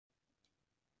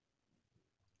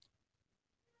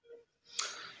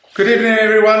Good evening,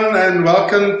 everyone, and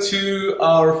welcome to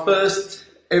our first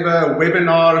ever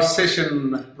webinar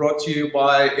session brought to you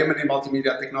by EMENDY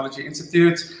Multimedia Technology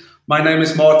Institute. My name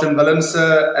is Martin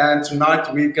Willemse, and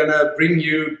tonight we're going to bring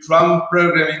you drum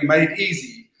programming made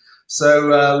easy. So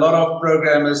a lot of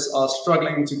programmers are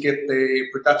struggling to get their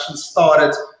production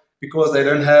started because they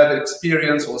don't have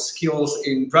experience or skills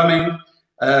in drumming,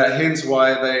 hence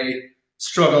why they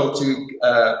struggle to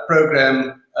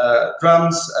program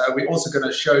drums. We're also going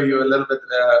to show you a little bit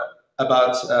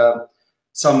about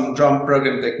some drum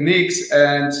program techniques,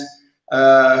 and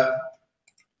I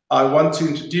want to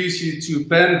introduce you to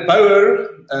Ben Bauer,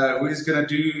 who is going to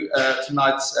do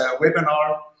tonight's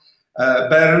webinar.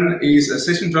 Ben is a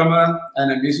session drummer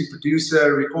and a music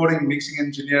producer, recording, mixing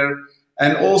engineer,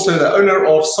 and also the owner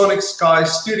of Sonic Sky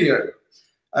Studio.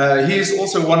 He is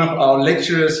also one of our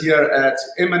lecturers here at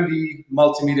EMENDY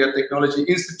Multimedia Technology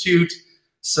Institute.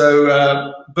 So,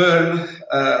 Bern,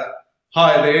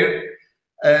 hi there,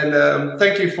 and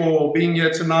thank you for being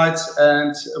here tonight.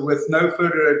 And with no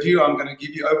further ado, I'm going to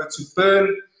give you over to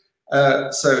Bern.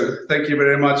 So, thank you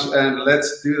very much, and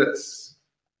let's do this.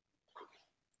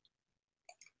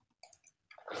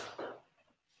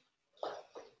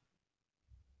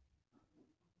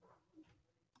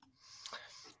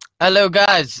 Hello,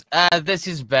 guys. This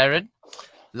is Baron,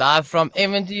 live from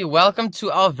EMENDY. Welcome to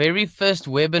our very first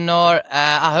webinar.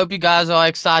 I hope you guys are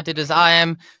excited as I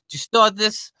am to start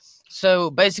this. So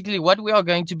basically what we are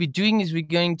going to be doing is we're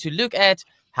going to look at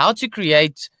how to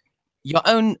create your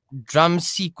own drum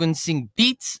sequencing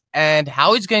beats and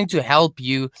how it's going to help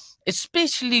you,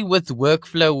 especially with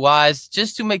workflow wise,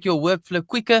 just to make your workflow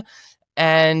quicker,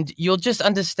 and you'll just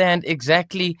understand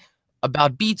exactly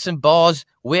about beats and bars,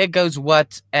 where goes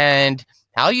what, and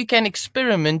how you can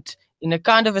experiment in a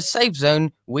kind of a safe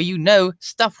zone where you know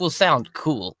stuff will sound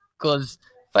cool. Because,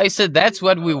 face it, that's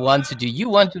what we want to do. You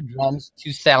want your drums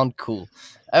to sound cool.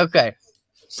 Okay,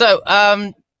 so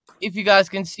if you guys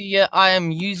can see here, I am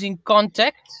using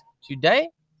Contact today.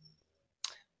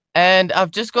 And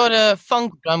I've just got a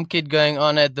funk drum kit going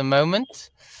on at the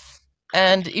moment.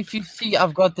 And if you see,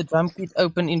 I've got the drum kit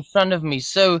open in front of me.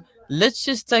 So let's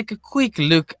just take a quick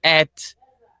look at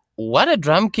what a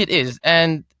drum kit is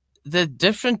and the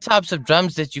different types of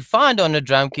drums that you find on a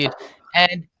drum kit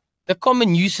and the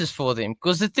common uses for them.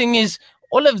 Because the thing is,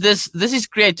 all of this is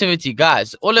creativity,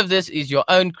 guys. All of this is your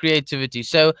own creativity.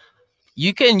 So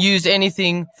you can use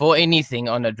anything for anything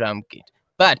on a drum kit.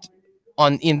 But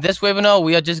in this webinar,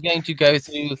 we are just going to go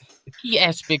through the key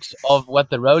aspects of what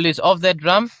the role is of that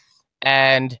drum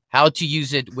and how to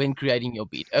use it when creating your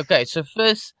beat. Okay, so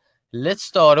first, let's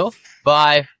start off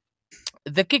by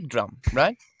the kick drum,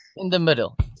 right? In the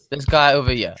middle, this guy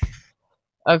over here.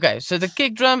 Okay, so the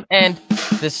kick drum and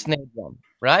the snare drum,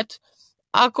 right?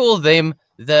 I call them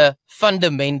the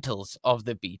fundamentals of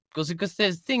the beat because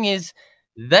the thing is,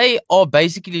 they are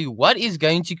basically what is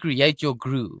going to create your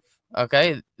groove.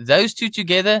 Okay, those two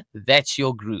together, that's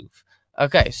your groove.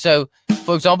 Okay, so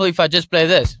for example, if I just play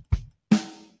this,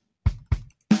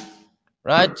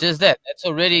 right, just that's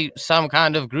already some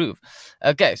kind of groove.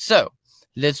 Okay, so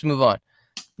let's move on.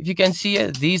 If you can see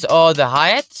it, these are the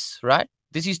hi-hats, right?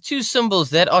 This is two cymbals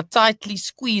that are tightly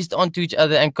squeezed onto each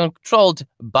other and controlled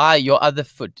by your other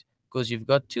foot because you've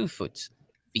got two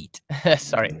feet.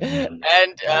 Sorry.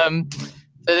 And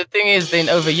so the thing is then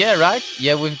over here, right?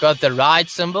 Yeah, we've got the ride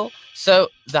cymbal. So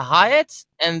the hi-hats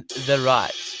and the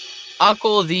rides. I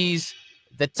call these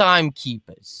the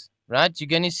timekeepers, right? You're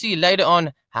going to see later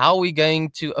on how we're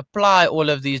going to apply all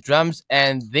of these drums,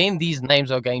 and then these names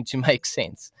are going to make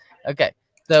sense. Okay,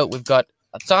 so we've got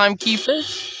our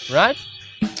timekeepers, right?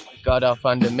 We've got our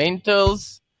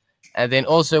fundamentals, and then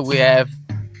also we have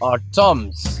our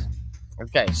toms.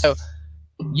 Okay, so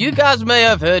you guys may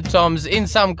have heard toms in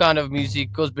some kind of music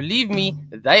because believe me,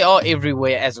 they are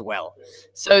everywhere as well.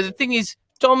 So the thing is,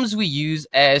 toms we use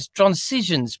as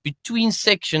transitions between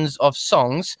sections of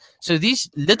songs. So these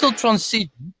little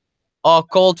transitions are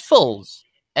called fills.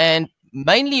 And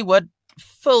mainly what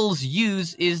fills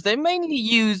use is they mainly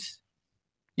use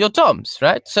your toms,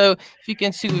 right? So if you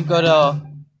can see, we've got our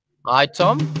high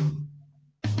tom,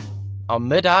 our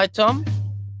mid-high tom,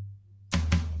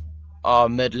 our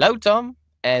mid-low tom,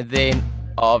 and then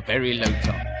our very low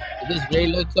tom. This very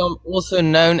low tom, also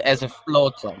known as a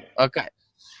floor tom. Okay.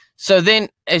 So then,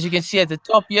 as you can see at the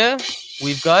top here,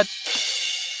 we've got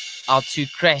our two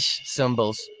crash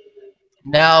cymbals.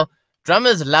 Now,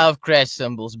 drummers love crash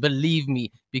cymbals, believe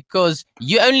me, because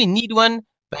you only need one,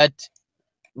 but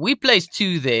we place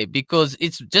two there because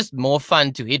it's just more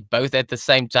fun to hit both at the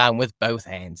same time with both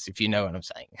hands, if you know what I'm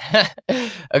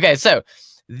saying. Okay, so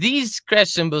these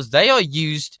crash cymbals, they are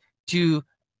used to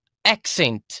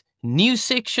accent new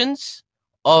sections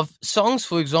of songs,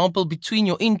 for example, between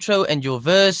your intro and your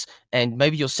verse, and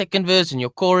maybe your second verse and your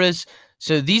chorus.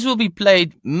 So these will be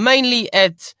played mainly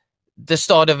at the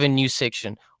start of a new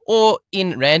section or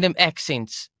in random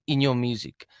accents in your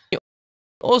music. You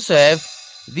also have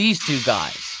these two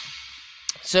guys.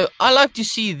 So I like to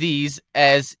see these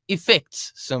as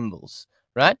effects symbols,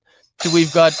 right? So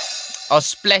we've got our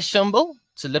splash symbol.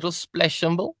 It's a little splash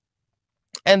symbol.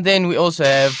 And then we also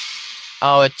have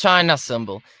our China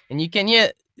symbol. And you can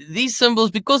hear these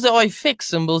symbols, because they are effect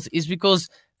symbols, is because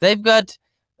they've got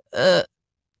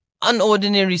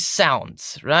unordinary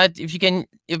sounds, right?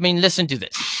 Listen to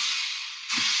this.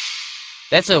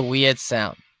 That's a weird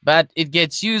sound, but it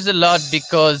gets used a lot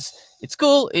because it's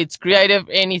cool, it's creative,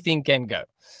 anything can go.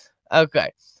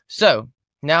 Okay, so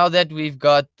now that we've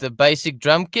got the basic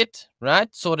drum kit, right,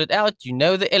 sorted out, you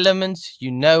know the elements,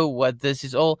 you know what this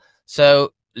is all.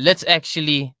 So let's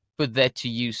actually put that to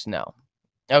use now.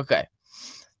 Okay,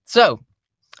 so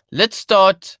let's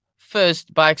start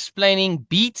first by explaining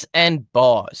beats and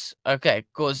bars. Okay,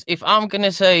 because if I'm going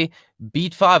to say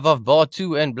beat 5 of bar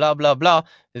 2 and blah, blah, blah,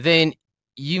 then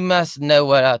you must know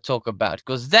what I talk about,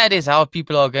 because that is how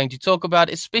people are going to talk about,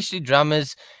 especially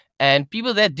drummers and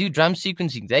people that do drum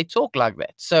sequencing. They talk like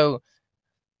that. So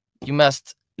you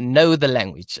must know the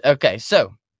language. Okay,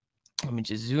 so let me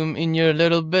just zoom in here a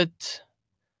little bit.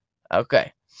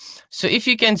 Okay, so if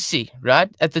you can see,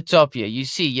 right, at the top here, you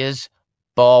see here's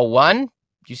bar 1.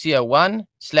 You see a 1/1,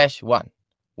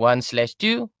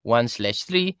 1/2,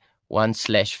 1/3,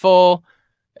 1/4,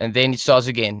 and then it starts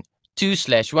again.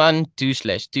 2/1,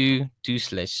 2/2,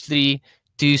 2/3,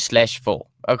 2/4.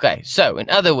 Okay, so in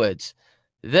other words,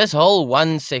 this whole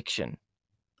one section,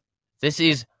 this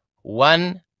is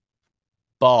 1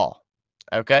 bar.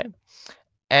 Okay,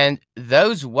 and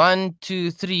those 1, 2,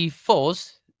 3,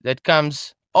 4s that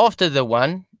comes after the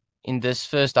 1 in this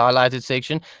first highlighted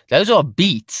section, those are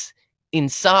beats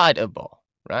inside a bar,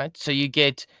 right? So you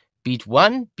get beat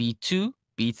 1, beat 2,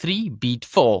 beat 3, beat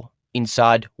 4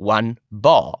 inside 1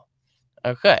 bar.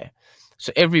 Okay,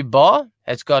 so every bar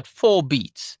has got 4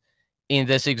 beats in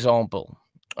this example.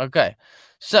 Okay,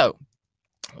 so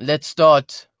let's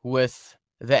start with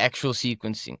the actual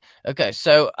sequencing. Okay,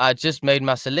 so I just made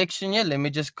my selection here. Let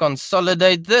me just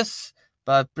consolidate this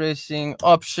by pressing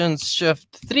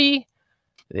Option-Shift-3.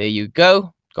 There you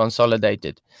go,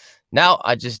 consolidated. Now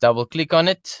I just double click on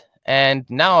it, and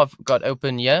now I've got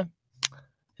open here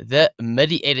the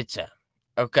MIDI editor.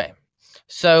 Okay,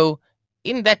 so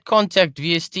in that contact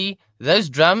VST, those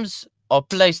drums are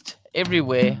placed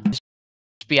everywhere. This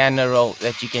piano roll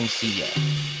that you can see here.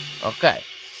 Okay,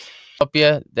 up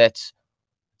here, this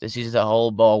is the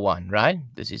whole bar 1, right?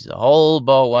 This is the whole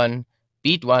bar 1,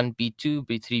 beat 1, beat 2,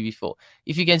 beat 3, beat 4.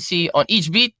 If you can see on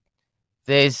each beat,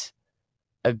 there's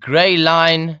a gray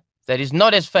line that is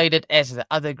not as faded as the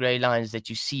other gray lines that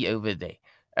you see over there.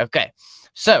 Okay,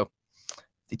 so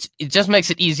it just makes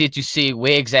it easier to see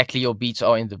where exactly your beats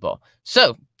are in the bar.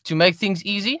 So to make things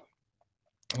easy,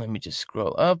 let me just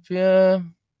scroll up here.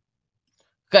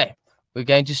 Okay, we're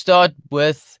going to start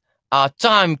with our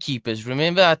timekeepers.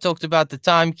 Remember, I talked about the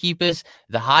timekeepers,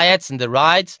 the hi-hats and the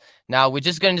rides. Now we're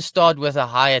just going to start with a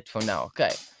hi-hat for now.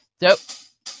 Okay, so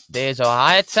there's our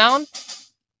hi-hat sound.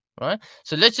 Right,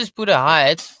 so let's just put a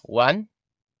hi-hat 1.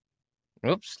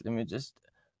 Oops, let me just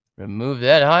remove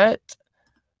that hi-hat.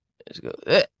 Let's go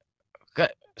there.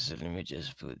 Okay, so let me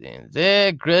just put in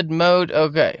there. Grid mode.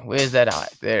 Okay, where's that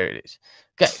hi-hat? There it is.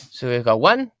 Okay, so we've got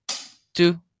 1,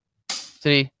 2,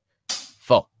 3,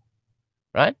 4.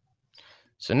 Right?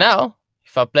 So now,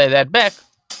 if I play that back,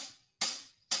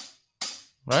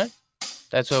 right?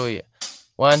 That's over here.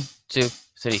 1, 2,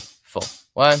 3, 4.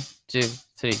 1, 2,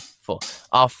 3, 4.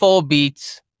 Our 4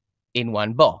 beats in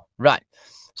 1 bar. Right.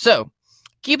 So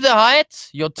keep the hi-hats,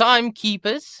 your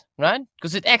timekeepers, right?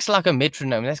 Because it acts like a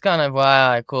metronome. That's kind of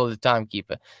why I call it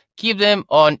timekeeper. Keep them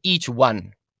on each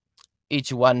one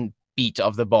beat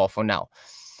of the bar for now.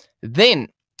 Then,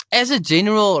 as a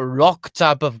general rock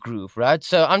type of groove, right?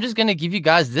 So I'm just going to give you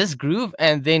guys this groove,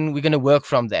 and then we're going to work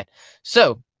from that.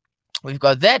 So we've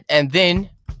got that, and then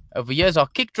over here is our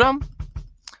kick drum.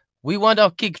 We want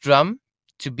our kick drum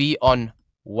to be on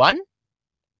 1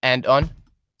 and on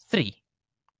 3,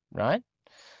 right?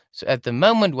 So at the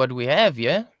moment, what we have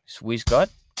here is we've got,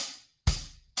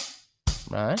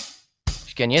 right?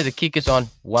 You can hear the kick is on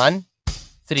 1,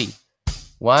 3.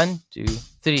 1, 2,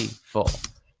 3, 4.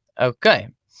 Okay.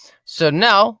 So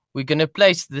now we're going to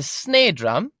place the snare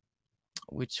drum,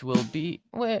 which will be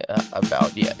where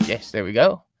about, yeah, yes, there we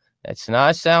go. That's a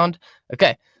nice sound.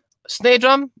 Okay. Snare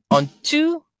drum on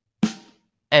 2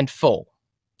 and 4.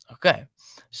 Okay.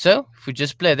 So if we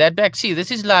just play that back, see, this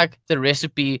is like the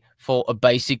recipe for a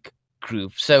basic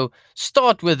groove. So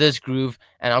start with this groove,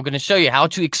 and I'm going to show you how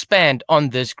to expand on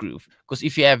this groove. Because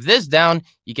if you have this down,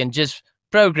 you can just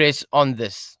progress on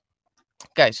this.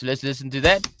 Okay, so let's listen to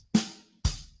that.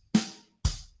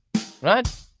 Right?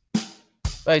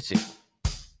 Basic.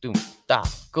 Doom, da,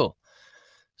 cool.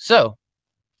 So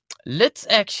let's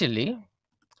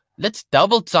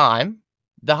double time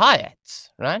the hi-hats,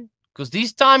 right? Because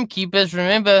these timekeepers,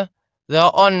 remember, they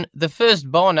are on the first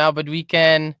bar now, but we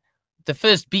can, the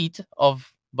first beat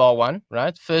of bar 1,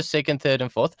 right? First, second, third,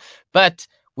 and fourth. But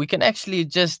we can actually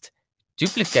just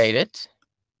duplicate it,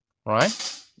 right?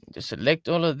 Just select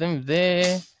all of them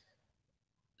there.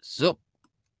 So,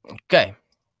 okay.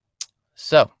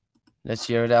 So, let's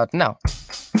hear it out now.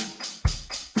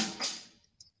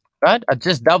 Right? I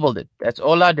just doubled it. That's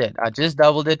all I did. I just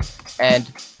doubled it, and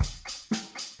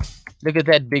look at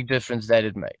that big difference that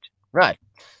it made. Right.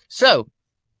 So,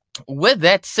 with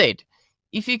that said,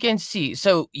 if you can see,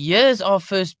 so here's our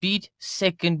first beat,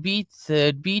 second beat,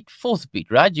 third beat, fourth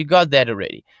beat, right? You got that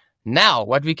already. Now,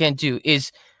 what we can do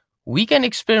is we can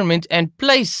experiment and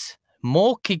place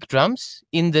more kick drums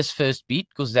in this first beat,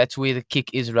 because that's where the kick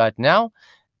is right now.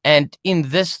 And in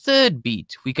this third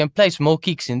beat, we can place more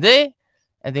kicks in there.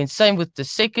 And then same with the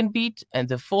second beat and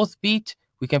the fourth beat,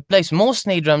 we can place more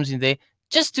snare drums in there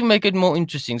just to make it more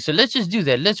interesting. So let's just do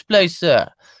that. Let's place,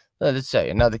 let's say,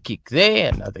 another kick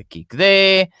there, another kick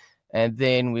there. And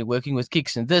then we're working with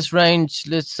kicks in this range.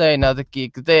 Let's say another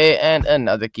kick there and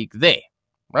another kick there,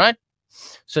 right?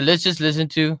 So let's just listen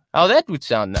to how that would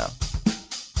sound now.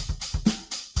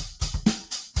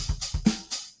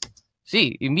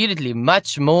 See, immediately,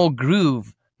 much more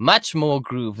groove. Much more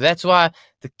groove. That's why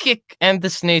the kick and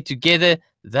the snare together,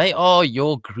 they are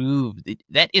your groove.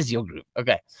 That is your groove.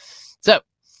 Okay. So,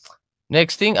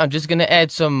 next thing, I'm just going to add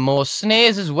some more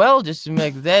snares as well, just to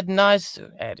make that nice.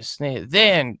 So add a snare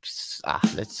there, and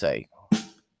let's say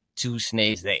 2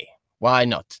 snares there. Why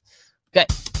not? Okay.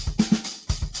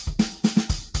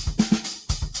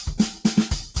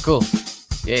 Cool.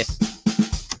 Yes.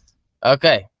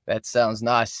 Okay. That sounds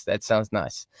nice. That sounds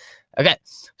nice. Okay,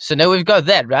 so now we've got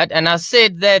that, right? And I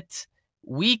said that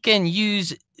we can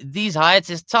use these hi-hats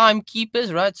as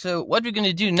timekeepers, right? So what we're going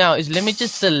to do now is let me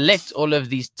just select all of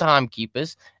these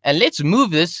timekeepers, and let's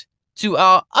move this to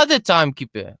our other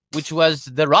timekeeper, which was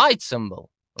the right symbol,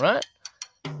 right?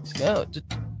 Let's go.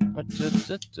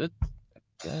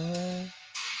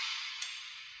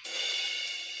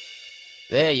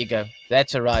 There you go.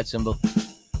 That's a right symbol.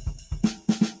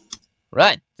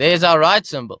 Right, there's our right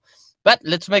symbol. But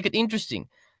let's make it interesting.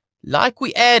 Like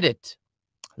we added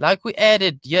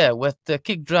with the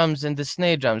kick drums and the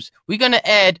snare drums, we're going to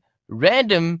add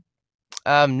random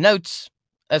notes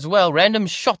as well, random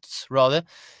shots rather,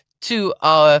 to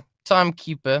our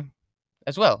timekeeper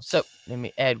as well. So let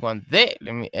me add one there,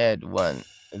 let me add one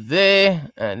there,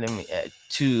 and let me add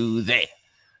 2 there,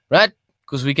 right?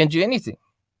 Because we can do anything.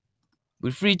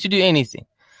 We're free to do anything.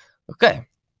 Okay.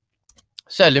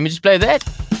 So let me just play that.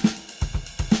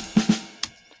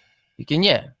 You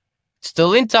can,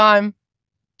 still in time,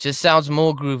 just sounds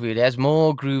more groovy. It has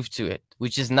more groove to it,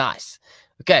 which is nice.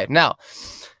 Okay, now,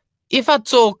 if I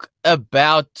talk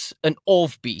about an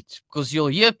offbeat, because you'll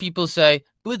hear people say,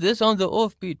 put this on the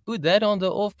offbeat, put that on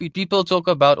the offbeat. People talk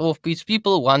about offbeats.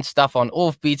 People want stuff on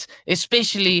offbeats,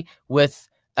 especially with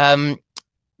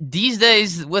these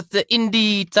days with the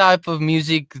indie type of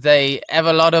music. They have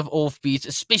a lot of offbeats,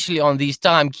 especially on these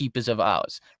timekeepers of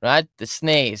ours, right? The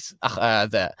snares,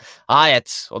 the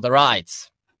hi-hats or the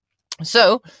rides.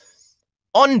 So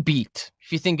on beat,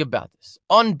 if you think about this,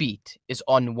 on beat is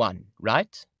on 1,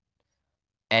 right?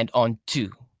 And on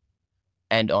 2,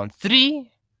 and on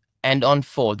 3, and on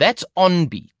 4. That's on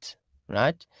beat,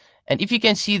 right? And if you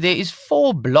can see, there is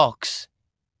 4 blocks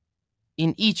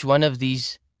in each one of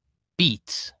these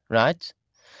beats, right?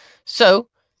 So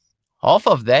half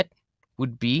of that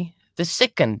would be the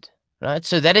second, right?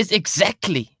 So that is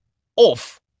exactly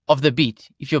off of the beat.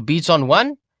 If your beat's on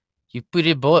 1, you put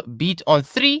a beat on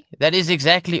 3, that is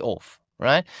exactly off,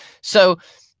 right? So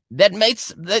that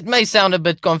may sound a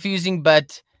bit confusing,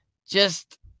 but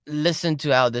just listen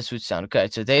to how this would sound. Okay,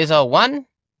 so there's our 1,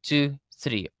 2,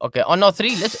 3. Okay, on our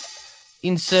 3, let's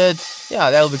insert,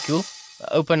 that'll be cool.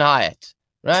 Open hi-hat,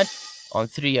 right? On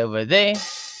 3 over there,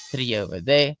 3 over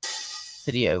there,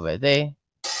 3 over there,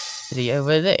 3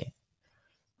 over there.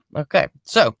 Okay,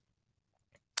 so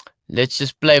let's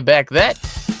just play back that.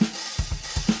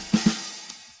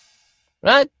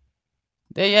 Right?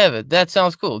 There you have it. That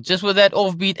sounds cool. Just with that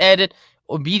offbeat added,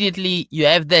 immediately you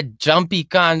have that jumpy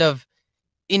kind of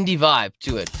indie vibe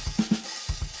to it.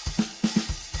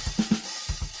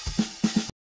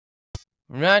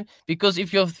 right? Because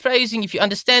if you're phrasing, if you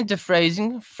understand the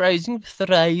phrasing,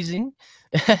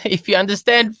 if you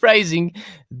understand phrasing,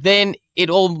 then it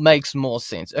all makes more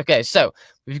sense. Okay, so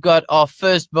we've got our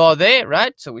first bar there,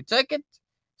 right? So we take it,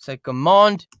 say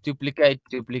command, duplicate,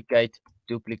 duplicate,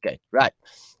 duplicate, right?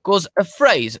 Because a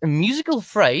phrase, a musical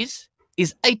phrase,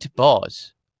 is 8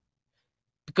 bars.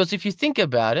 Because if you think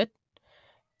about it,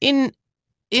 in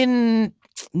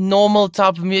normal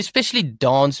type of music, especially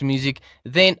dance music,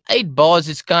 then 8 bars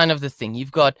is kind of the thing.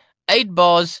 You've got 8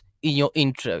 bars in your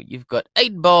intro, you've got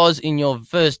 8 bars in your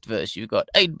first verse, you've got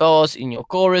 8 bars in your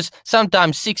chorus,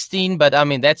 sometimes 16, but I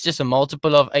mean that's just a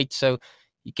multiple of 8, so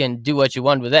you can do what you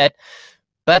want with that.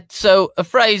 But so a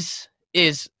phrase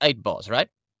is 8 bars, right?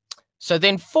 So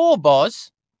then 4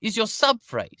 bars is your sub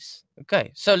phrase.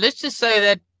 Okay, so let's just say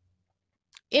that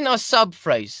in our sub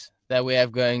phrase that we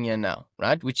have going here now,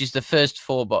 right, which is the first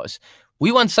 4 bars,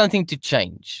 we want something to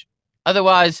change.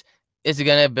 Otherwise, it's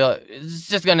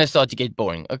just gonna start to get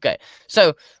boring. Okay,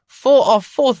 so for our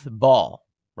 4th bar,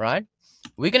 right,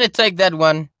 we're gonna take that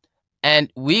one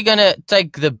and we're gonna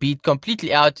take the beat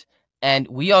completely out, and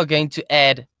we are going to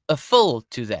add a fill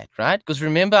to that, right? Because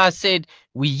remember I said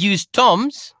we use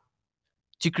toms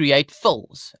to create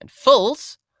fills, and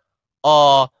fills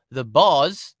are the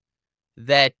bars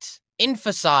that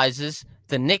emphasizes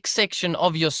the next section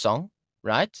of your song,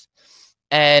 right?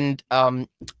 And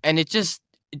it just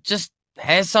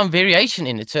has some variation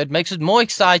in it, so it makes it more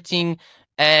exciting.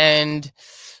 And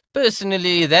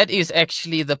personally, that is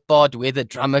actually the part where the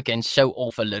drummer can show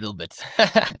off a little bit.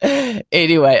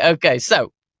 Anyway, okay,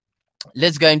 so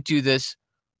let's go into this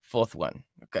 4th one.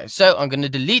 Okay, so I'm going to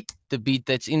delete the beat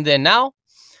that's in there now.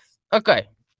 Okay,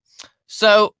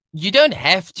 so you don't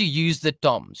have to use the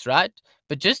toms, right?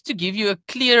 But just to give you a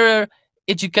clearer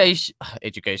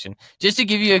just to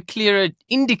give you a clearer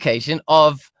indication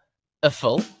of a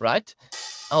fill, right?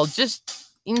 I'll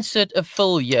just insert a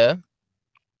fill here,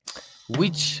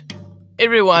 which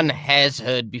everyone has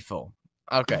heard before.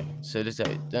 Okay, so let's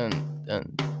say dun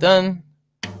dun dun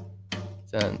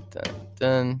dun dun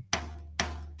dun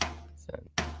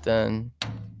dun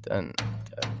dun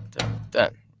dun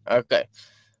dun. Okay,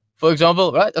 for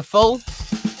example, right, a fill.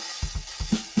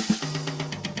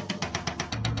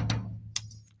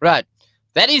 Right,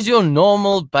 that is your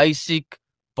normal, basic,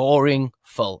 boring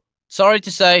fill. Sorry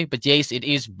to say, but yes, it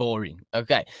is boring.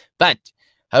 Okay, but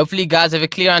hopefully you guys have a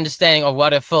clear understanding of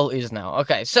what a fill is now.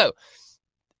 Okay, so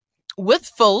with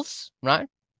fills, right,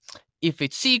 if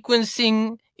it's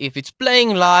sequencing, if it's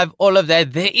playing live, all of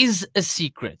that, there is a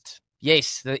secret.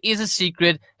 Yes, there is a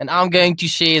secret, and I'm going to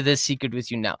share this secret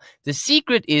with you now. The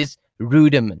secret is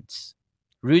rudiments.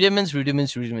 Rudiments,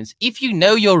 rudiments, rudiments. If you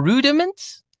know your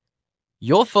rudiments,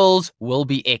 your fills will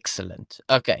be excellent.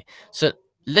 Okay, so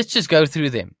let's just go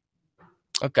through them.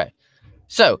 Okay,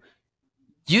 so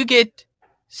you get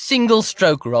single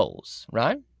stroke rolls,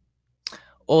 right?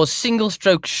 Or single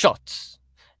stroke shots.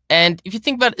 And if you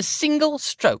think about a single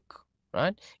stroke,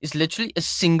 right, it's literally a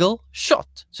single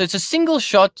shot. So it's a single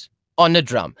shot on a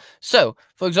drum. So,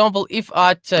 for example, if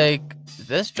I take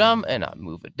this drum and I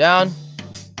move it down,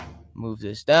 move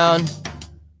this down,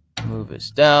 move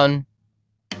this down,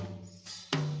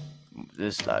 move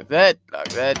this like that, like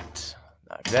that,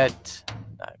 like that,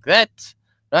 like that,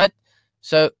 right?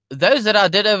 So those that I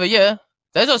did over here,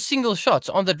 those are single shots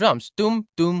on the drums. Doom,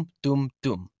 doom, doom,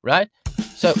 doom, right?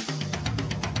 So,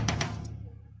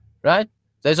 right?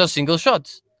 Those are single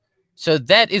shots. So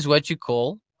that is what you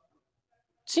call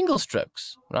single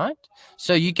strokes, right?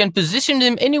 So you can position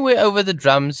them anywhere over the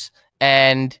drums,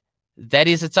 and that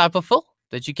is a type of fill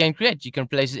that you can create. You can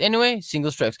place it anywhere,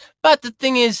 single strokes. But the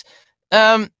thing is,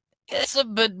 it's a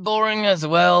bit boring as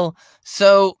well.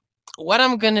 So what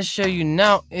I'm going to show you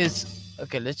now is,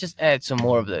 okay, let's just add some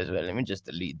more of those. Well, let me just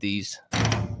delete these.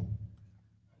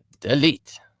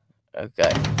 Delete.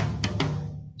 Okay.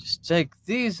 Just take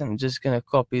these. I'm just going to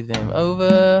copy them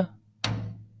over.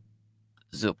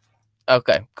 Zoop.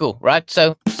 Okay, cool. Right,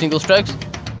 so single strokes.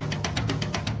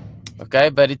 Okay,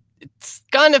 but it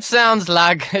kind of sounds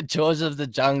like a Jaws of the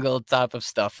Jungle type of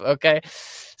stuff. Okay,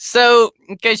 so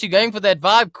in case you're going for that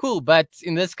vibe, cool. But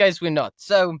in this case, we're not.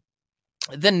 So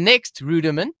the next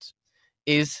rudiment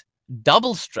is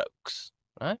double strokes,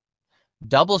 right?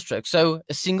 Double strokes. So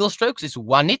a single strokes is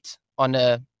 1 hit on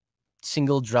a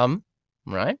single drum,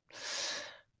 right?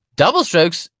 Double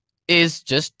strokes is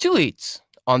just 2 hits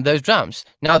on those drums.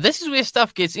 Now, this is where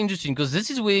stuff gets interesting, because this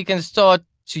is where you can start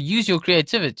to use your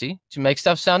creativity to make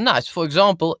stuff sound nice. For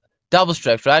example, double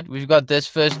strokes, right? We've got this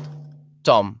first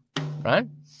tom, right?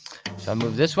 So I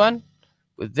move this one,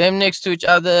 put them next to each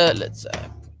other. Let's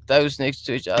put those next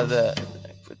to each other,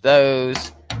 put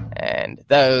those, and and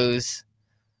those.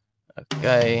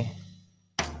 Okay,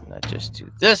 and I just do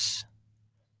this,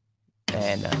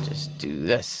 and I just do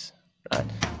this, right?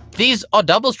 These are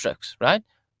double strokes, right?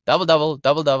 Double, double,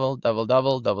 double, double, double,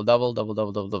 double, double, double, double, double,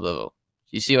 double, double, double.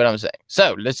 You see what I'm saying?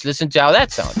 So let's listen to how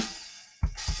that sounds.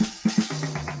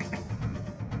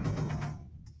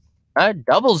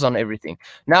 Doubles on everything.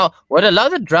 Now, what a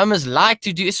lot of drummers like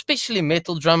to do, especially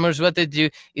metal drummers, what they do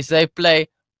is they play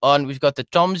on, we've got the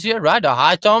toms here, right? The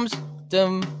high toms,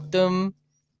 dum, dum.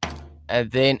 And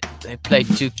then they play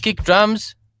 2 kick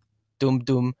drums, dum,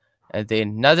 dum. And then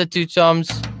another 2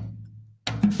 toms,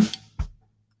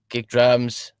 kick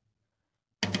drums,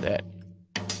 then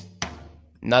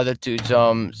another 2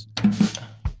 toms,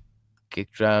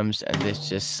 kick drums, and let's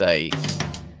just say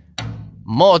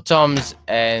more toms,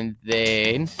 and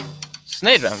then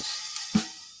snare drums,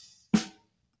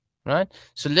 right?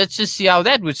 So let's just see how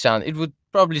that would sound. It would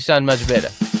probably sound much better,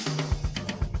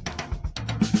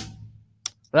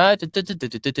 right?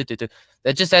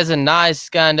 That just has a nice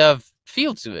kind of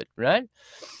feel to it, right?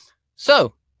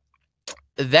 So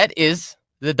that is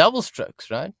the double strokes,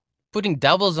 right? Putting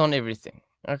doubles on everything.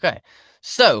 Okay,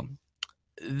 so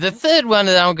the third one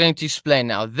that I'm going to explain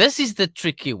now, this is the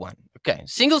tricky one. Okay,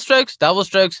 single strokes, double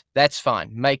strokes, that's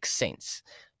fine, makes sense.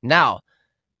 Now,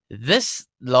 this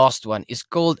last one is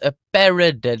called a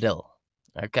paradiddle.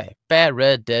 Okay,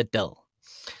 paradiddle.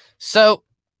 So,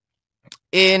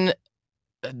 in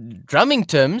drumming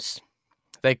terms,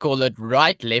 they call it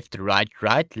right, left, right,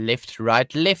 right, left,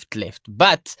 right, left, left.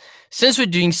 But since we're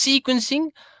doing sequencing,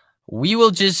 we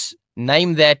will just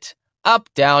name that up,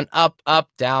 down,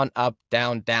 down,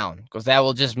 down, because that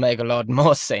will just make a lot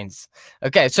more sense.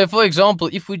 Okay, so for example,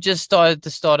 if we just start at the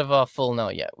start of our fill now,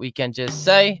 yeah, we can just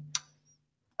say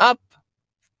up,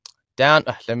 down.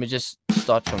 Let me just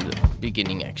start from the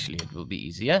beginning, actually, it will be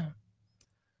easier.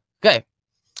 Okay,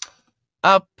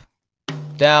 up,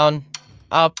 down,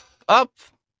 up,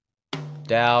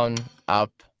 down,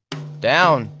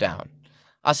 down, down.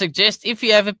 I suggest if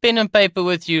you have a pen and paper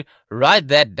with you, write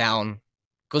that down,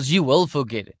 because you will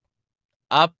forget it.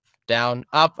 Up, down,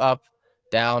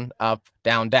 down,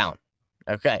 down.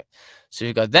 Okay, so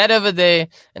you got that over there.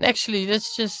 And actually,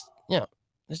 let's just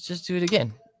do it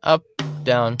again. Up,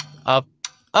 down,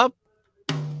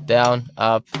 down,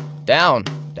 down.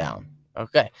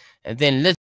 Okay, and then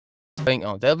let's going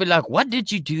on. They'll be like, what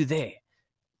did you do there?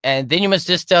 And then you must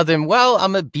just tell them, well,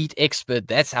 I'm a beat expert.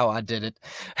 That's how I did it.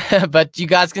 But you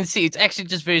guys can see it's actually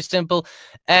just very simple.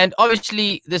 And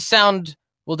obviously, the sound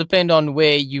will depend on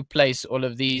where you place all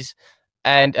of these.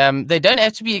 And they don't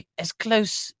have to be as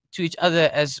close to each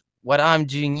other as what I'm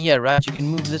doing here, right? You can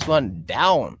move this one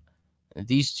down, and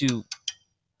these two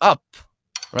up,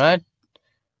 right?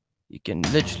 You can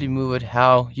literally move it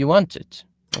how you want it.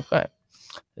 Okay,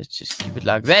 let's just keep it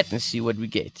like that and see what we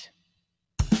get.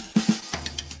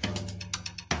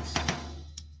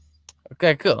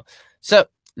 Okay, cool. So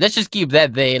let's just keep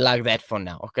that there like that for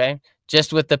now, okay?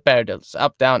 Just with the paradiddles.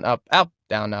 Up, down,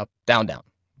 down, down.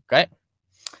 Okay?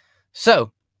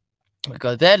 So we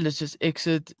got that. Let's just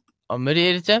exit our MIDI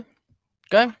editor.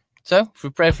 Okay? So if we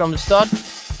play from the start.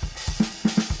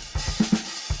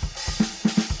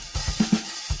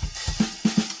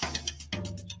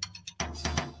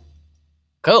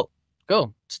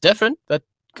 Cool. It's different, but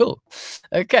cool.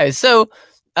 Okay, so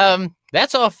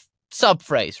that's our sub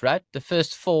phrase, right? The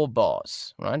first 4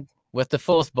 bars, right? With the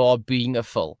 4th bar being a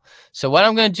fill. So what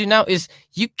I'm going to do now is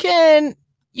you can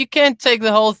take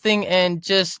the whole thing and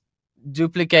just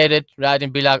duplicate it, right?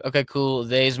 And be like, okay, cool,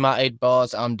 there's my 8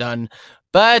 bars, I'm done.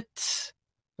 But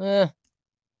be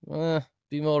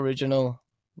more original.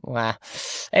 Wow.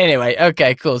 Anyway,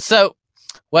 okay, cool. So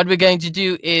what we're going to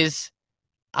do is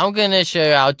I'm going to show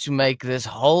you how to make this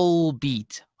whole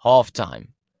beat halftime.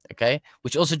 Okay,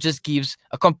 which also just gives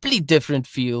a complete different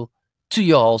feel to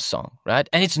your whole song, right?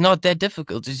 And it's not that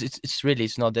difficult. It's really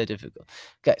not that difficult.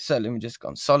 Okay, so let me just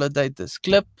consolidate this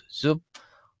clip. Zoop.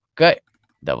 Okay,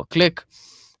 double click.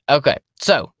 Okay,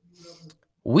 so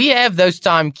we have those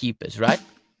timekeepers, right?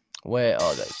 Where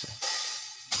are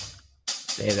those?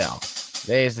 There they are.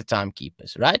 There's the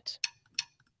timekeepers, right?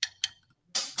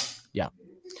 Yeah.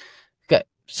 Okay,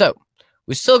 so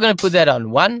we're still going to put that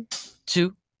on 1,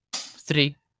 2,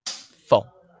 3, 4.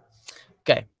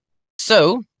 Okay,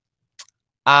 so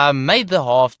I made the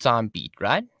halftime beat,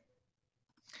 right?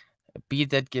 A beat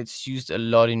that gets used a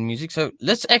lot in music. So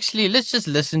let's just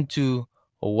listen to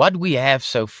what we have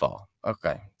so far.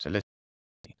 Okay, so let's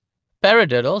see.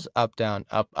 Paradiddles, up, down,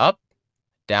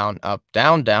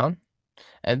 down, down,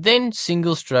 and then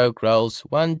single stroke rolls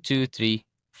 1, 2, 3,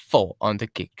 4 on the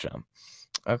kick drum.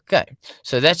 Okay,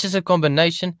 so that's just a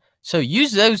combination. So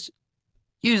use those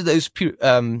use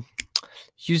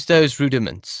those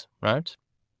rudiments, right?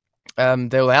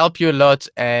 They'll help you a lot,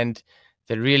 and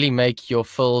they really make your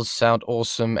fills sound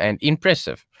awesome and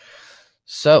impressive.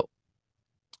 So,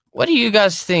 what do you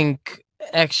guys think?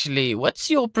 Actually,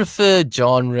 what's your preferred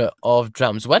genre of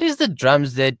drums? What is the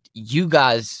drums that you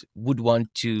guys would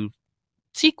want to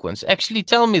sequence? Actually,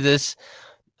 tell me this.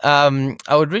 I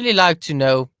would really like to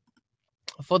know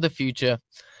for the future.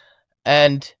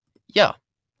 And yeah,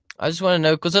 I just want to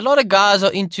know, because a lot of guys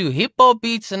are into hip hop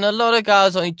beats, and a lot of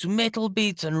guys are into metal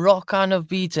beats and rock kind of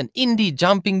beats and indie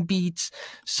jumping beats.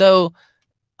 So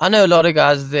I know a lot of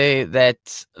guys there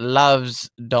that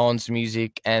loves dance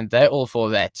music, and they're all for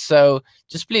that. So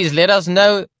just please let us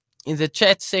know in the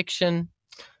chat section.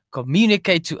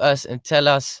 Communicate to us and tell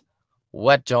us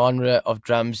what genre of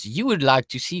drums you would like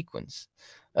to sequence.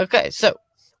 Okay, so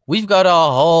we've got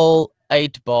our whole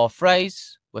 8-bar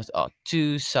phrase with our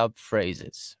 2 sub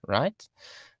phrases, right?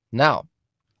 Now,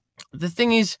 the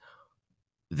thing is,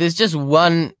 there's just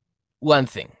one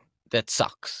thing that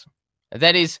sucks.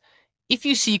 That is, if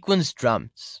you sequence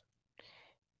drums,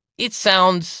 it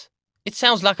sounds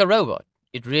like a robot.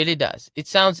 It really does. It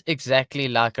sounds exactly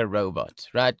like a robot,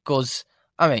 right? Because,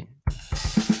 I mean,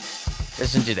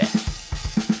 listen to that.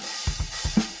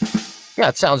 Yeah,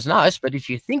 it sounds nice, but if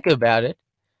you think about it,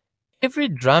 every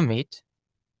drum hit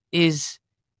is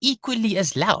equally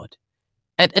as loud.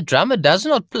 And a drummer does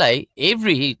not play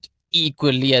every hit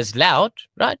equally as loud,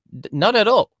 right? Not at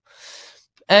all.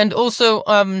 And also,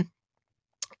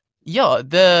 yeah,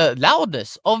 the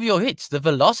loudness of your hits, the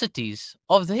velocities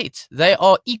of the hits, they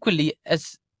are equally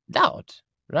as loud,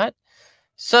 right?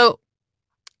 So,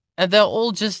 and they're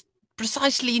all just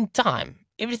precisely in time.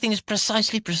 Everything is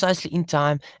precisely in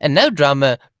time, and no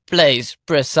drummer plays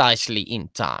precisely in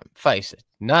time. Face it,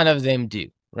 none of them do,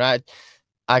 right?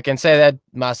 I can say that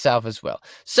myself as well.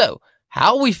 So,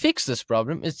 how we fix this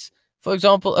problem is, for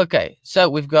example, okay, so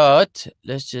we've got,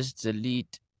 let's just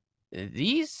delete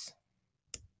these.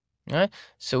 All right,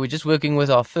 so we're just working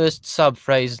with our first sub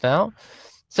phrase now.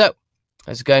 So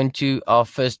let's go into our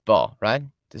first bar, right?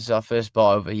 This is our first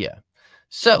bar over here.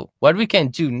 So what we can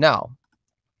do now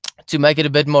to make it a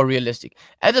bit more realistic,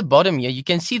 at the bottom here, you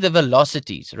can see the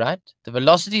velocities, right? The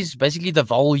velocities is basically the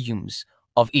volumes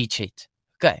of each hit.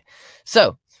 Okay,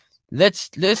 so let's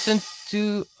listen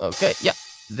to, okay, yeah,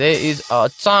 there is our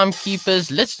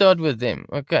timekeepers. Let's start with them.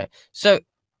 Okay, so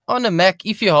on a Mac,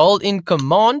 if you hold in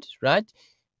Command, right,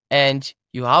 and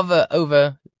you hover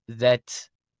over that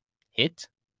hit,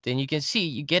 then you can see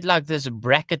you get like this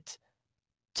bracket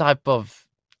type of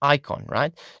icon,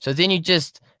 right? So then you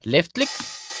just left click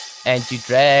and you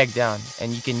drag down,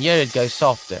 and you can hear it go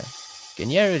softer. You can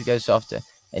hear it go softer.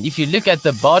 And if you look at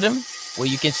the bottom where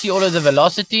you can see all of the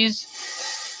velocities,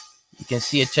 you can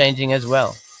see it changing as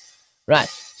well. Right,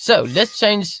 so let's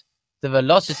change the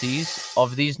velocities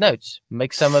of these notes.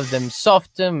 Make some of them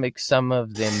softer, make some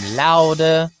of them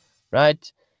louder,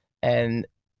 right? And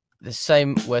the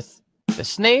same with the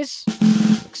snares.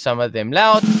 Make some of them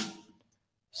loud,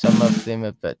 some of them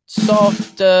a bit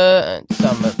softer, and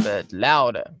some a bit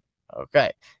louder.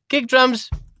 Okay, kick drums,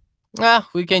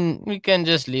 we can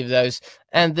just leave those.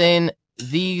 And then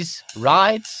these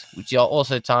rides, which are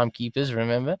also timekeepers,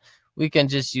 remember, we can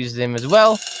just use them as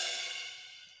well.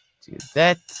 Do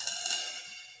that.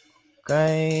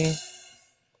 Okay.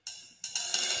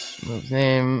 Let's move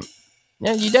them.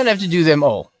 Yeah, you don't have to do them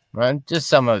all, right? Just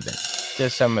some of them.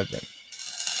 Just some of them.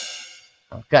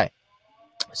 Okay.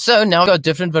 So now we've got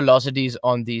different velocities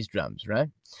on these drums, right?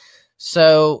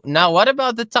 So now what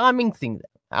about the timing thing?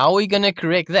 How are we going to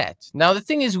correct that? Now the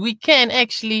thing is, we can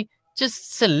actually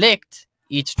just select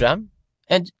each drum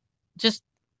and just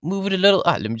move it a little.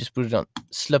 Let me just put it on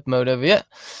slip mode over here.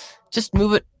 Just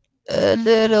move it a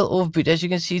little offbeat. As you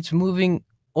can see, it's moving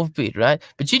offbeat, right?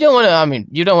 But you don't want to, I mean,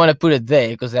 you don't want to put it there,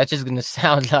 because that's just going to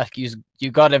sound like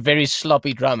you got a very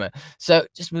sloppy drummer. So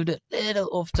just move it a little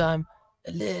off time,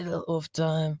 a little off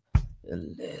time, a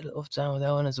little off time with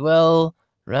that one as well,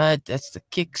 right? That's the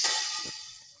kicks.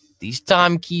 These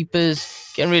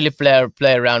timekeepers, can really play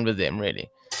around with them, really.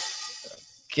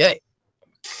 Okay.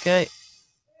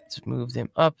 Let's move them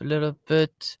up a little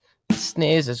bit. The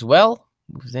snares as well.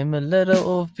 Move them a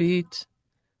little offbeat.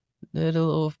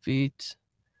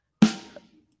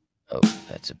 Oh,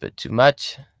 that's a bit too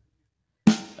much.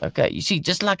 Okay, you see,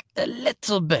 just like a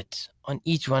little bit on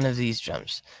each one of these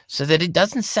drums, so that it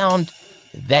doesn't sound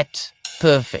that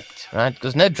perfect, right?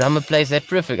 Because no drummer plays that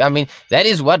perfect. I mean, that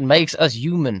is what makes us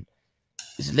human.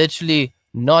 It's literally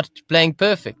not playing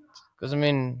perfect. Because, I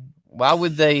mean, why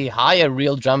would they hire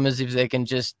real drummers if they can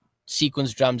just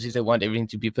sequence drums if they want everything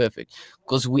to be perfect?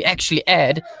 Because we actually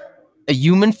add a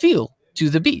human feel to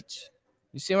the beat.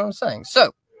 You see what I'm saying?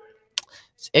 So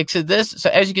let's exit this. So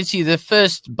as you can see, the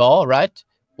first bar, right?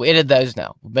 We edited those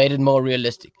now. We made it more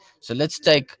realistic. So let's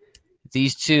take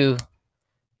these two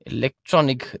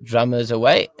electronic drummers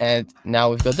away, and now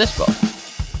we've got this bar.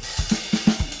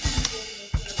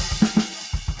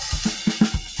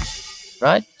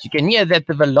 Right? You can hear that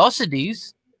the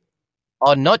velocities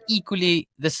are not equally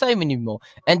the same anymore,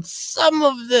 and some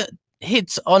of the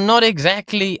hits are not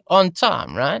exactly on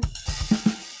time, right?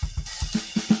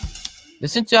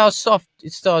 Listen to how soft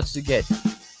it starts to get,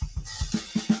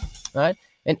 right?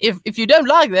 And if you don't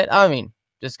like that, I mean,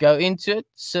 just go into it,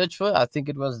 search for it. I think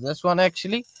it was this one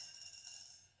actually.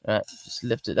 Right, just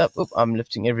lift it up. Oh, I'm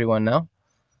lifting everyone now.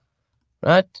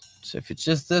 Right, so if it's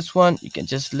just this one, you can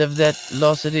just lift that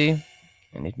velocity,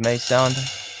 and it may sound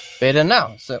better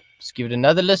now. So let's give it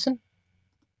another listen.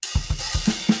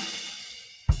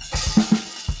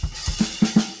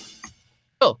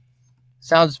 Cool.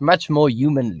 Sounds much more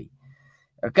humanly.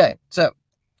 Okay, so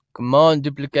command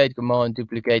duplicate,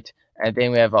 and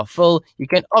then we have our fill. You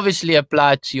can obviously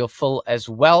apply it to your fill as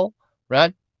well,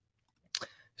 right?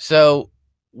 So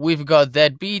we've got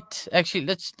that beat. Actually,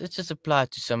 let's just apply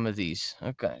it to some of these.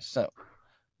 Okay, so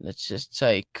let's just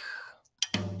take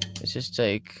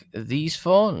these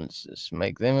four. Let's just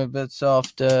make them a bit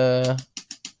softer.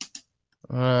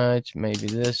 Right, maybe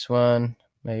this one,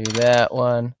 maybe that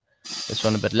one. This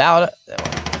one a bit louder, that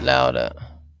one a bit louder.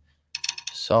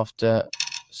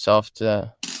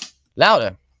 Softer,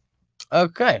 louder.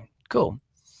 Okay, cool.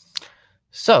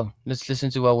 So let's listen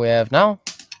to what we have now.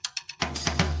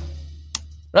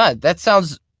 Right, that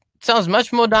sounds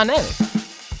much more dynamic.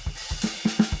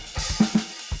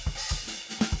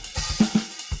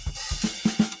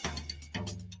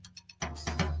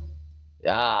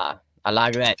 Yeah, I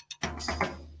like that.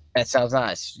 That sounds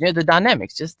nice. You know, the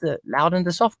dynamics, just the loud and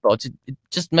the soft parts, it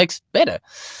just makes it better.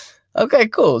 Okay,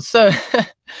 cool. So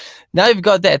now you've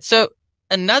got that. So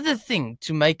another thing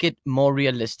to make it more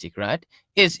realistic, right,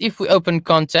 is if we open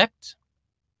Contact,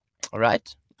 all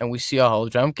right, and we see our whole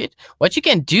drum kit, what you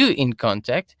can do in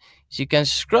Contact is you can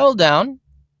scroll down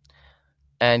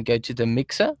and go to the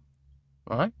mixer,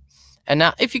 all right? And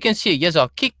now if you can see, here's our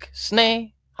kick, snare,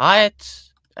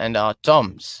 hi-hats, and our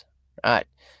toms, right?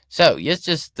 So here's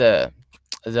just the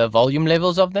volume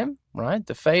levels of them, right?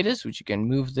 The faders, which you can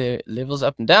move the levels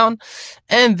up and down.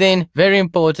 And then, very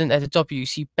important, at the top you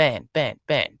see pan.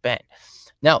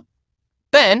 Now,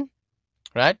 pan,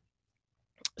 right,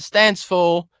 stands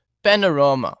for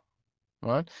panorama,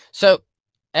 right? So,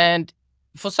 and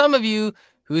for some of you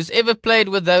who's ever played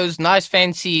with those nice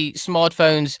fancy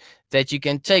smartphones that you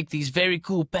can take these very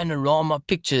cool panorama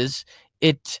pictures,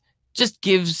 it just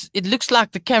gives, it looks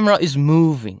like the camera is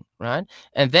moving, right?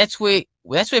 And that's where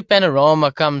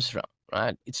panorama comes from,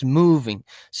 right? It's moving.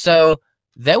 So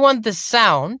they want the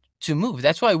sound to move.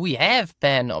 That's why we have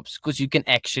pan knobs, because you can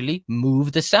actually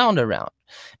move the sound around.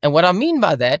 And what I mean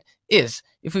by that is,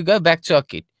 if we go back to our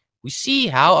kit, we see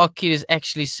how our kit is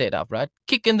actually set up, right?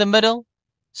 Kick in the middle,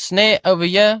 snare over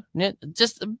here,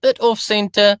 just a bit off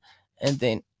center, and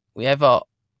then we have our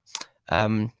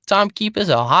timekeepers,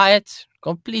 our hi-hats,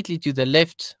 completely to the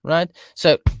left, right?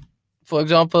 So, for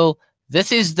example,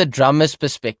 this is the drummer's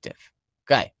perspective.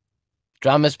 Okay,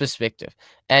 drummer's perspective.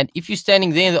 And if you're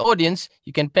standing there in the audience,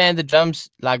 you can pan the drums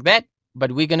like that,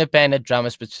 but we're going to pan a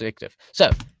drummer's perspective. So,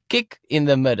 kick in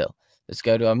the middle. Let's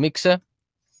go to our mixer.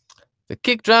 The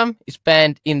kick drum is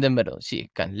panned in the middle. See, you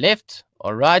can left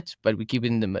or right, but we keep it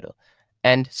in the middle.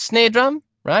 And snare drum,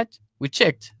 right? We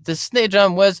checked. The snare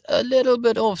drum was a little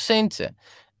bit off center.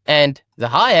 And the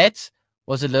hi-hats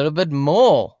was a little bit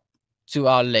more to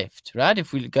our left, right?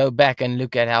 If we go back and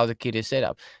look at how the kit is set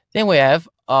up. Then we have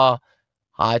our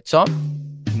high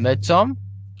tom, mid tom,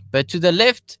 but to the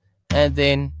left, and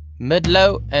then mid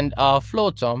low, and our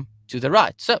floor tom to the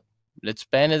right. So let's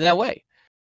pan it that way,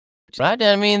 right?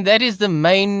 I mean, that is the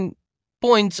main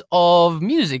point of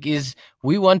music, is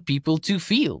we want people to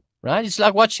feel, right? It's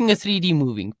like watching a 3D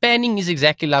movie. Panning is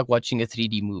exactly like watching a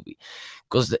 3D movie,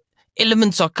 because the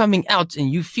elements are coming out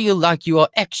and you feel like you are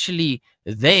actually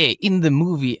there in the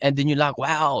movie, and then you're like,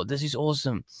 wow, this is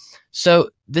awesome. So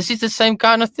this is the same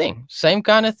kind of thing.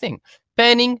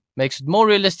 Panning makes it more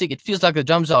realistic. It feels like the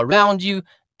drums are around you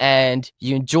and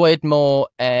you enjoy it more,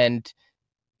 and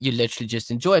you literally just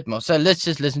enjoy it more. So let's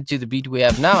just listen to the beat we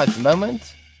have now at the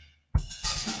moment.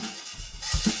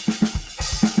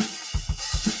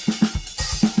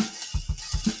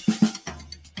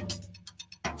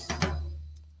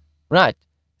 Right,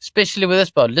 especially with this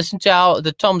part. Listen to how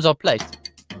the toms are placed.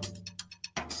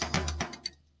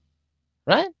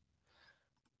 Right?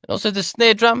 And also the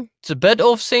snare drum, it's a bit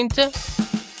off center.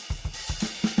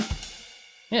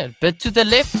 Yeah, a bit to the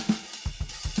left,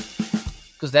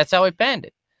 because that's how I panned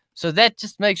it. So that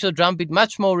just makes your drum beat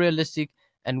much more realistic.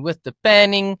 And with the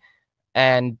panning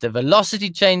and the velocity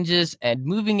changes and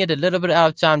moving it a little bit out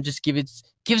of time, just gives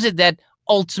it that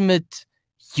ultimate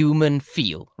human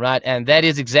feel, right? And that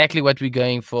is exactly what we're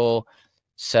going for.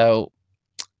 So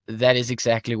that is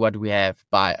exactly what we have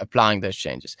by applying those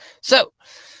changes. So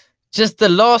just the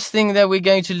last thing that we're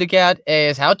going to look at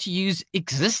is how to use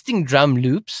existing drum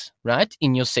loops, right,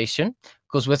 in your session.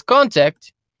 Because with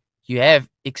Contact, you have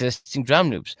existing drum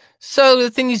loops. So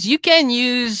the thing is, you can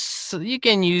use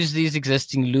these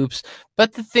existing loops,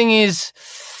 but the thing is,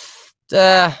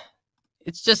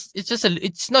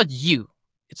 it's not you.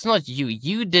 It's not you.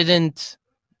 You didn't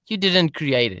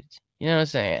create it. You know what I'm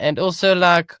saying? And also,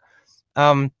 like,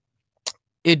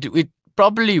 it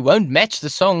probably won't match the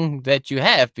song that you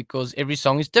have, because every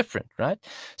song is different, right?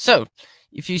 So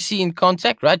if you see in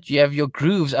Contact, right, you have your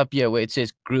grooves up here where it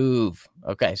says groove.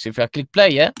 Okay, so if I click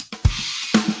play here,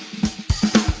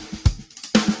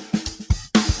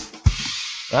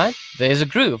 right, there's a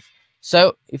groove.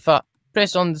 So if I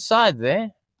press on the side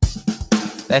there,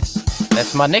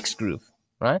 that's my next groove,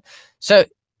 right? So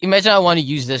imagine I want to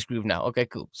use this groove now. Okay,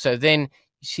 cool. So then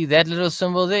you see that little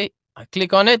symbol there. I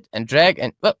click on it and drag,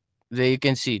 and well, there you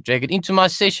can see, drag it into my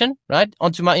session, right,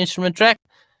 onto my instrument track.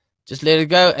 Just let it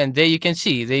go, and there you can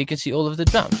see all of the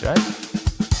drums, right?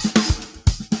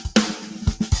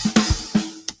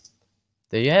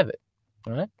 There you have it.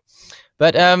 All right.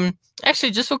 But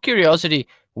actually, just for curiosity,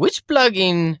 which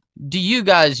plugin do you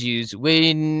guys use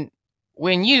when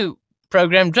you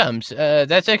program drums?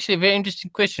 That's actually a very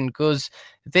interesting question, because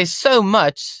there's so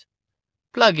much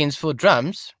plugins for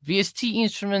drums, VST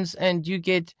instruments, and you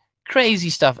get crazy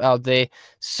stuff out there.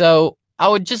 So I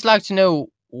would just like to know,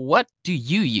 what do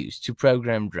you use to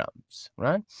program drums,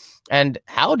 right? And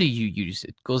how do you use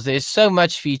it? Because there's so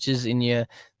much features in here,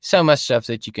 so much stuff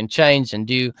that you can change and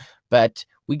do, but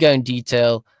we go in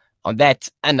detail on that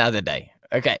another day.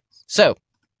 Okay, so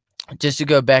just to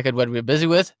go back at what we're busy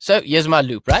with. So here's my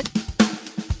loop, right?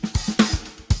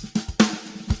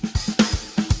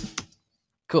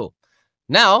 Cool.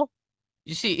 Now,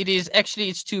 you see,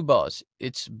 it's 2 bars.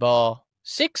 It's bar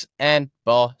 6 and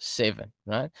bar 7,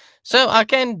 right? So I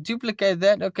can duplicate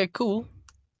that. Okay, cool.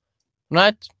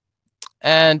 Right?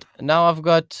 And now I've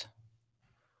got,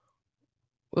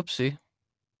 whoopsie.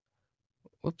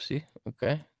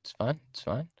 Okay, it's fine.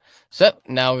 So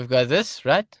now we've got this,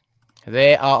 right?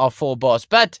 There are our 4 bars,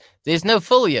 but there's no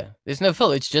fill here. There's no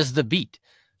fill. It's just the beat.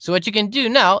 So what you can do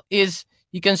now is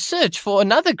you can search for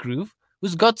another groove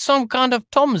who's got some kind of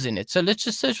toms in it. So let's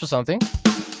just search for something.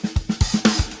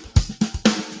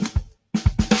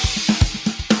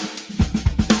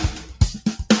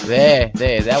 There,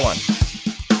 that one.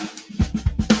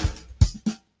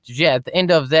 Yeah, at the end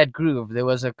of that groove, there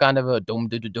was a kind of a dum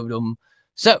dum dum dum.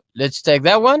 So let's take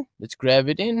that one. Let's grab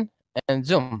it in and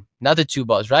zoom. Another 2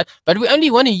 bars, right? But we only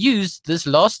want to use this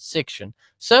last section.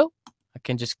 So I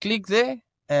can just click there,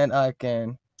 and I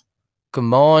can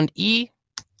Command E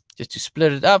just to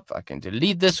split it up. I can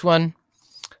delete this one.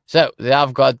 So there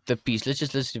I've got the piece. Let's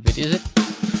just listen to it. Is it?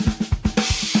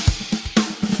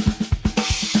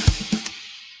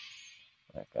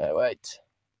 Okay, wait.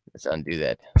 Let's undo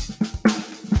that.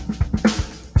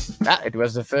 It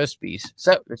was the first piece.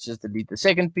 So let's just delete the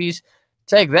second piece.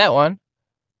 Take that one.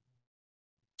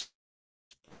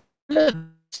 Put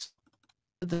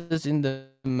this in the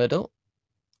middle.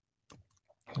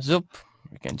 Zoop.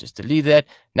 We can just delete that.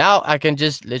 Now I can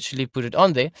just literally put it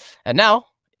on there. And now,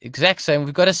 exact same,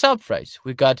 we've got a subphrase.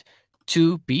 We've got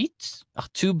 2 beats,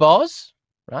 2 bars,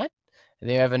 right? And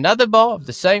then we have another bar of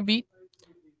the same beat.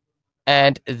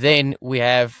 And then we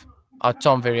have our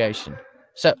tom variation.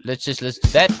 So let's just listen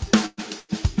to that.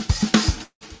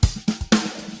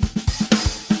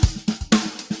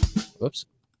 Whoops.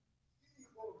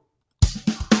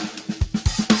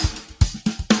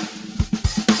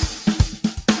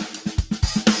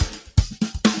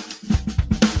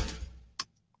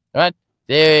 Right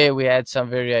there, we had some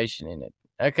variation in it.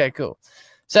 Okay, cool.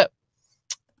 So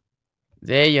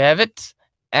there you have it.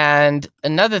 And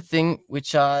another thing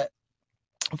which I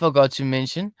forgot to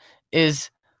mention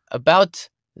is about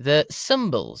the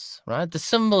symbols, right? The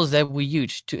symbols that we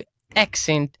use to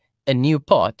accent a new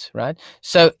part, right?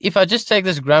 So if I just take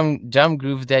this drum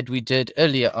groove that we did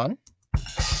earlier on,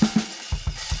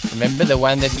 remember the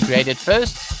one that we created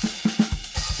first?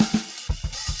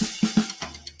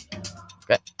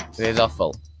 Okay, there's our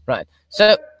fill, right?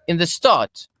 So in the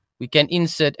start, we can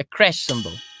insert a crash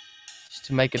symbol just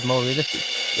to make it more realistic.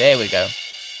 There we go.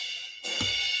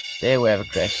 There we have a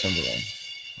crash symbol in.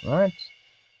 Right.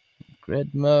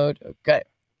 Grid mode. Okay.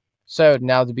 So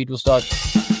now the beat will start.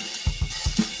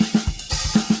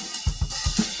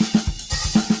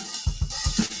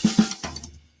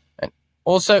 And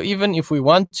also, even if we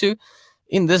want to,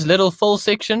 in this little fill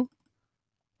section,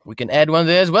 we can add one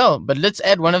there as well. But let's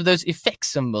add one of those effect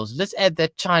symbols. Let's add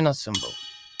that China symbol.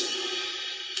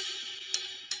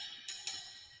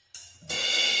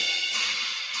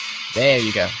 There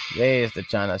you go. There's the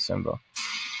China symbol.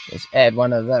 Let's add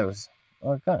one of those.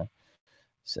 Okay.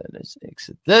 So let's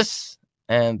exit this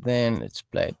and then let's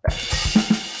play it back.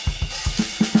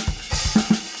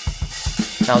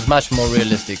 Sounds much more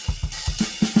realistic.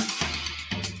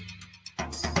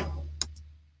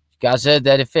 You guys heard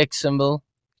that effect symbol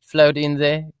float in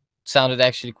there? Sounded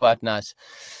actually quite nice.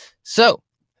 So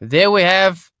there we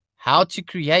have how to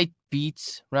create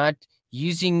beats, right?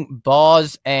 Using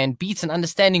bars and beats and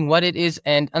understanding what it is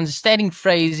and understanding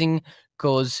phrasing,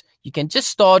 because you can just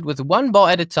start with one bar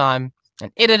at a time and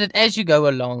edit it as you go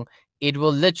along. It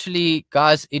will literally,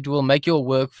 guys, it will make your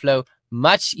workflow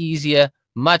much easier,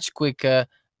 much quicker,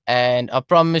 and I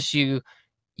promise you,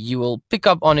 you will pick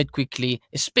up on it quickly,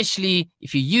 especially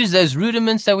if you use those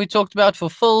rudiments that we talked about for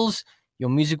fills. Your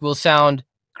music will sound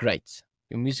great.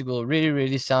 Your music will really,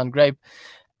 really sound great.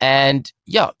 And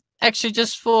yeah, actually,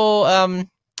 just for an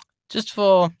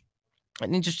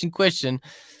interesting question,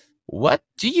 what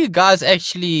do you guys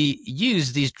actually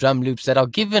use these drum loops that are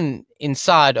given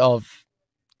inside of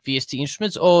VST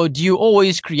Instruments, or do you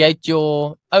always create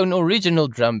your own original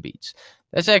drum beats?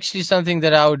 That's actually something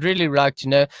that I would really like to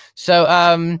know. So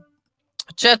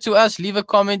chat to us, leave a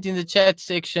comment in the chat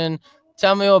section,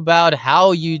 tell me about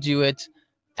how you do it,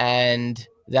 and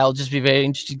that'll just be very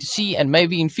interesting to see. And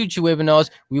maybe in future webinars,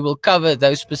 we will cover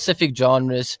those specific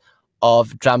genres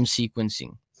of drum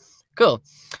sequencing. Cool.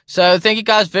 So thank you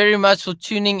guys very much for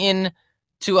tuning in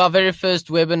to our very first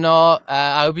webinar.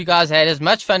 I hope you guys had as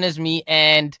much fun as me.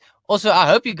 And also, I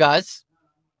hope you guys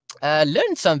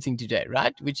learned something today,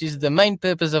 right? Which is the main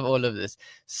purpose of all of this.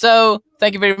 So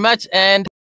thank you very much. And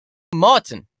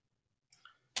Martin.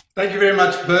 Thank you very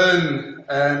much, Bern,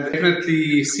 and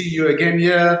definitely see you again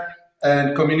here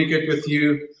and communicate with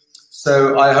you.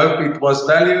 So I hope it was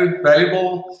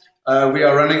valuable. We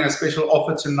are running a special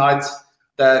offer tonight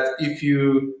that if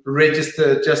you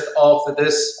register just after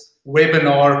this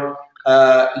webinar,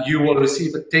 you will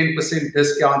receive a 10%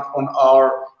 discount on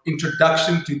our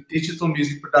Introduction to Digital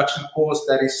Music Production course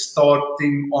that is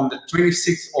starting on the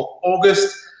 26th of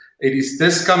August. It is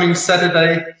this coming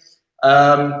Saturday.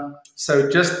 So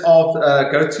just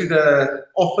go to the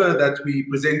offer that we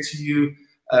present to you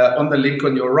on the link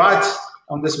on your right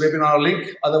on this webinar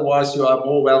link. Otherwise, you are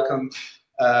more welcome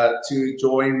to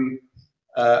join,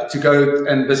 to go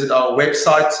and visit our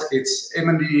website. It's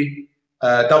EMENDY,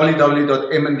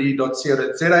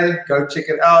 www.emendy.co.za. Go check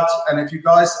it out. And if you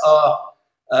guys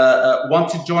want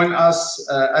to join us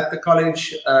at the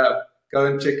college, go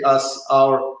and check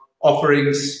our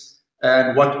offerings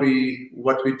and what we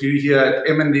do here at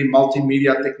EMENDY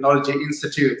Multimedia Technology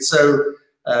Institute. So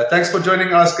thanks for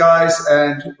joining us, guys,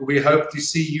 and we hope to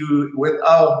see you with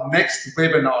our next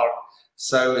webinar.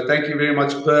 So thank you very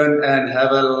much, Bern, and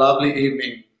have a lovely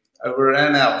evening. Over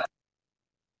and out.